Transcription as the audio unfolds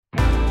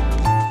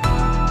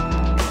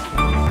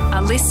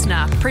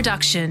listener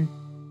production.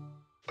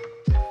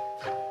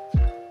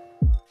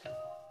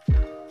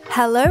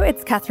 Hello,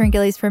 it's Catherine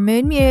Gillies from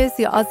Moon Muse,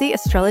 your Aussie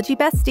astrology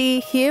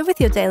bestie, here with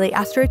your daily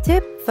astro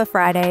tip for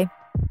Friday.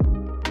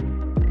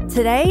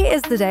 Today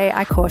is the day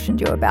I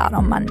cautioned you about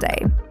on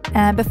Monday.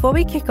 And before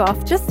we kick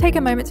off, just take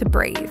a moment to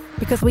breathe,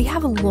 because we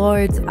have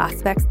loads of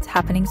aspects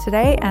happening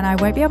today and I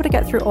won't be able to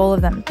get through all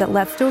of them, but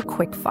let's do a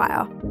quick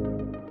fire.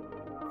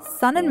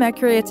 Sun and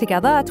Mercury are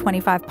together at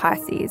 25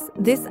 Pisces.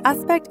 This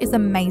aspect is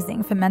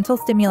amazing for mental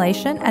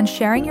stimulation and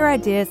sharing your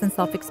ideas and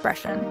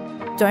self-expression.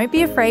 Don't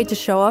be afraid to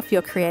show off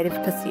your creative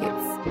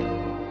pursuits.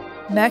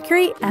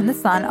 Mercury and the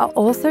Sun are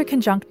also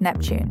conjunct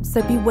Neptune,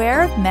 so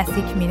beware of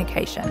messy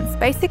communications.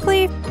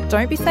 Basically,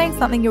 don't be saying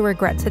something you'll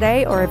regret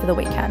today or over the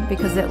weekend,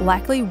 because it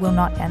likely will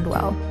not end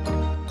well.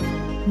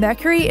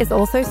 Mercury is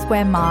also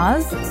square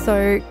Mars,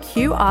 so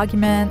cue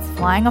arguments,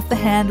 flying off the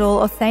handle,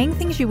 or saying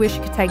things you wish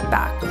you could take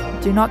back.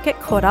 Do not get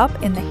caught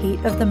up in the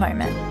heat of the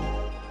moment.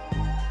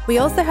 We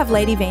also have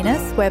Lady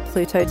Venus square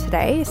Pluto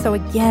today, so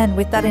again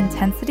with that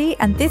intensity,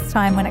 and this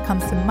time when it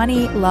comes to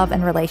money, love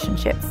and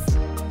relationships.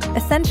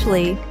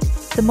 Essentially,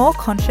 the more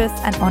conscious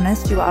and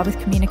honest you are with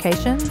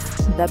communications,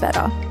 the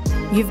better.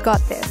 You've got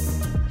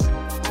this.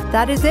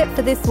 That is it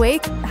for this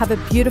week. Have a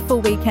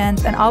beautiful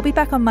weekend, and I'll be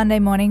back on Monday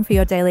morning for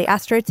your daily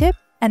astro tip.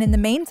 And in the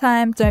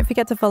meantime, don't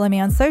forget to follow me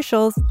on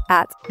socials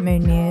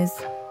 @Moon Muse.